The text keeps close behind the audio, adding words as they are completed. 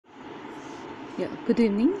Yeah, good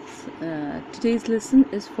evening. Today's lesson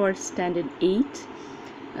is for Standard 8.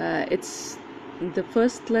 It's the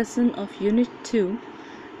first lesson of Unit 2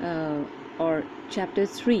 or Chapter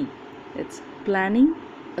 3. It's Planning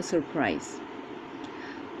a Surprise.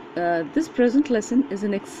 This present lesson is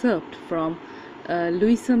an excerpt from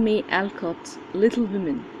Louisa May Alcott's Little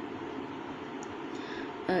Women.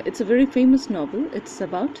 It's a very famous novel. It's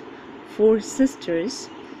about four sisters,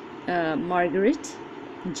 Margaret,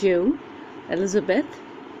 Jo, Elizabeth,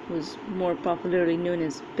 who's more popularly known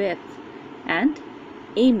as Beth, and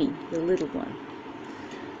Amy, the little one.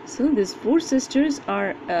 So these four sisters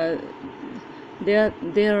are they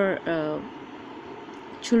are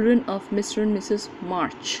children of Mr. and Mrs.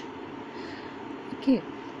 March. Okay,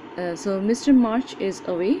 so Mr. March is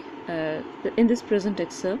away. In this present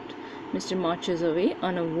excerpt, Mr. March is away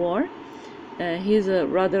on a war. He is a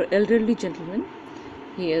rather elderly gentleman.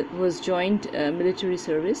 He was joined military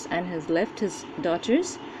service and has left his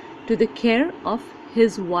daughters to the care of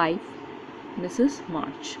his wife, Mrs.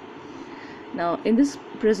 March. Now, in this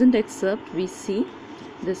present excerpt, we see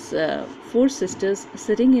this four sisters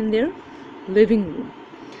sitting in their living room.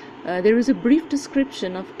 There is a brief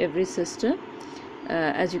description of every sister.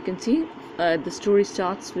 As you can see, the story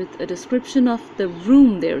starts with a description of the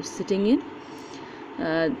room they are sitting in.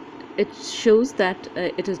 It shows that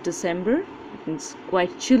it is December. It's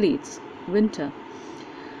quite chilly, it's winter,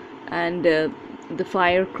 and the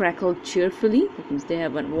fire crackled cheerfully. That means they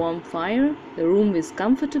have a warm fire. The room is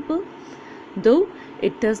comfortable, though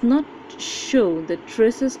it does not show the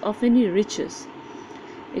traces of any riches.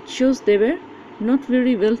 It shows they were not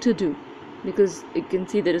very well to do, because you can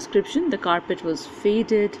see the description. The carpet was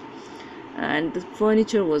faded and the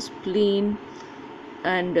furniture was plain,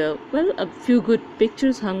 and a few good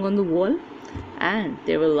pictures hung on the wall, and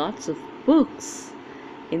there were lots of books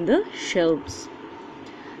in the shelves.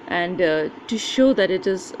 And to show that it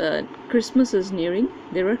is Christmas is nearing,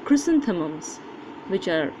 there are chrysanthemums, which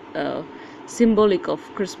are symbolic of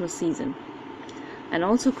Christmas season, and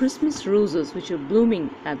also Christmas roses, which are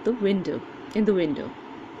blooming at the window, in the window.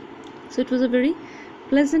 So it was a very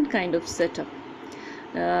pleasant kind of setup.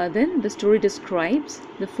 Then the story describes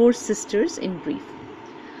the four sisters in brief.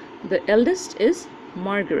 The eldest is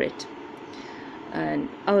Margaret, and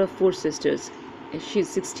out of four sisters, she's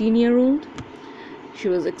 16-year-old. She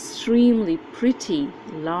was extremely pretty,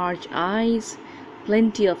 large eyes,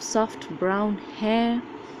 plenty of soft brown hair,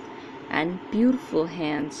 and beautiful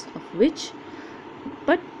hands,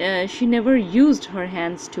 but she never used her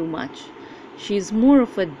hands too much. She's more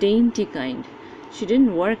of a dainty kind. She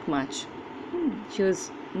didn't work much. She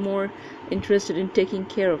was more interested in taking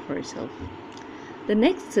care of herself. The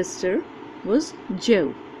next sister was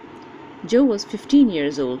Jo. Jo was 15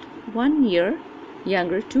 years old, 1 year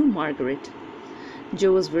younger to Margaret.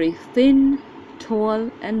 Jo was very thin,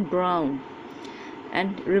 tall, and brown,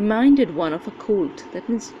 and reminded one of a colt. That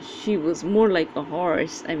means she was more like a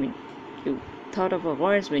horse. I mean, you thought of a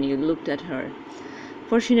horse when you looked at her,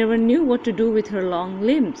 for she never knew what to do with her long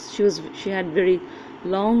limbs. She had very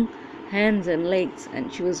long hands and legs,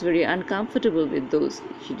 and she was very uncomfortable with those.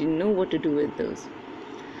 She didn't know what to do with those.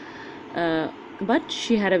 But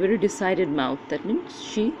she had a very decided mouth. That means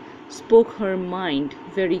she spoke her mind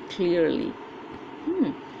very clearly.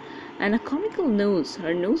 And a comical nose.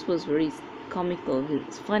 Her nose was very comical.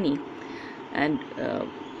 It's funny, and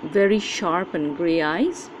very sharp and gray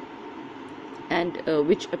eyes, and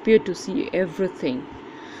which appeared to see everything.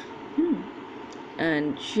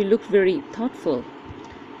 And she looked very thoughtful.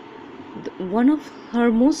 One of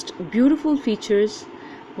her most beautiful features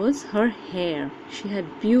was her hair. She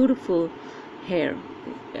had beautiful hair,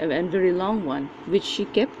 and very long one, which she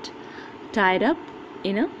kept tied up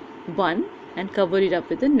in a bun and covered it up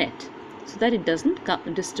with a net, so that it doesn't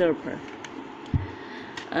disturb her.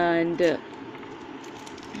 And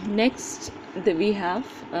next we have,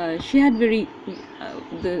 she had very,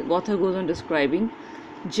 the author goes on describing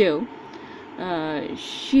Jo.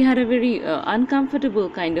 She had a very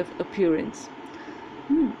uncomfortable kind of appearance,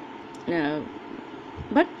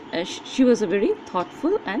 but she was a very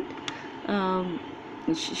thoughtful, and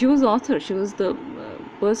she was author. She was the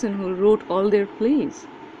person who wrote all their plays.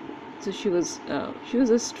 So she was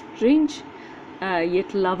a strange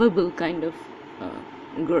yet lovable kind of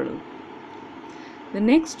girl. The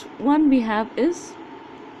next one we have is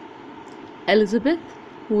Elizabeth,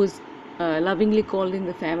 who was lovingly called in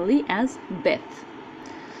the family as Beth,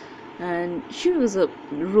 and she was a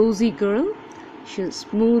rosy girl. She has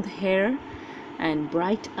smooth hair and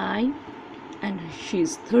bright eye, and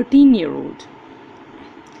she's 13-year-old.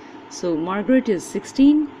 So Margaret is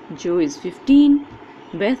 16, Jo is 15,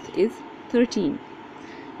 Beth is 13,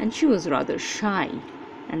 and she was rather shy,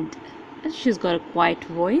 and she's got a quiet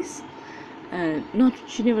voice.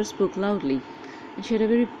 She never spoke loudly, and she had a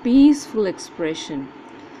very peaceful expression,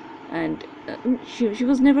 and she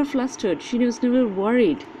was never flustered. She was never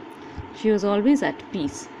worried. She was always at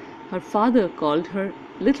peace. Her father called her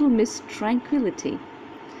Little Miss Tranquility.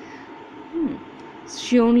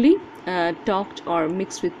 She only talked or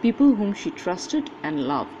mixed with people whom she trusted and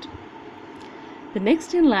loved. The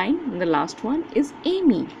next in line, the last one, is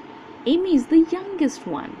Amy. Amy is the youngest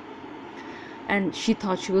one, and she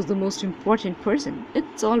thought she was the most important person.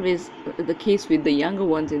 It's always the case with the younger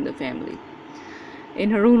ones in the family. In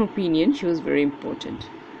her own opinion, she was very important.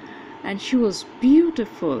 And she was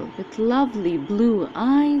beautiful, with lovely blue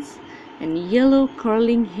eyes and yellow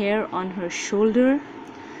curling hair on her shoulder,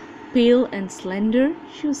 pale and slender.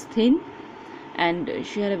 She was thin, and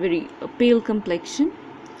she had a very pale complexion,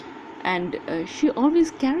 and she always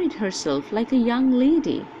carried herself like a young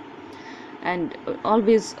lady, and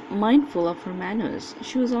always mindful of her manners.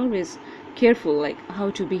 She was always careful, like how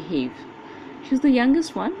to behave. She was the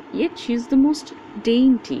youngest one, yet she is the most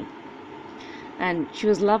dainty, and she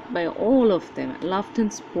was loved by all of them, loved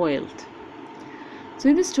and spoiled. So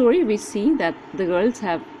in the story, we see that the girls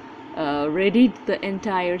have readied the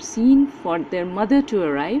entire scene for their mother to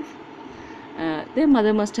arrive. Their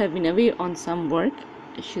mother must have been away on some work.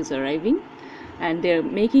 She's arriving, and they're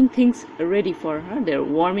making things ready for her. They're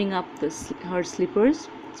warming up her slippers.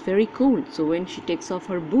 It's very cold, so when she takes off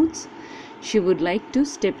her boots, she would like to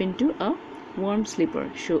step into a warm slipper.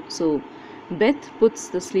 So Beth puts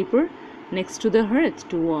the slipper next to the hearth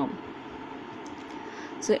to warm.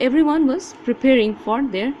 So everyone was preparing for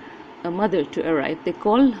their mother to arrive. They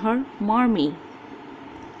called her Marmee.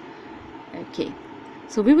 Okay,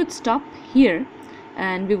 so we would stop here,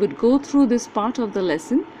 and we would go through this part of the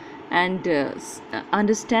lesson and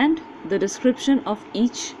understand the description of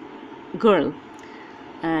each girl,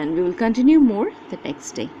 and we will continue more the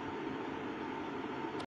next day.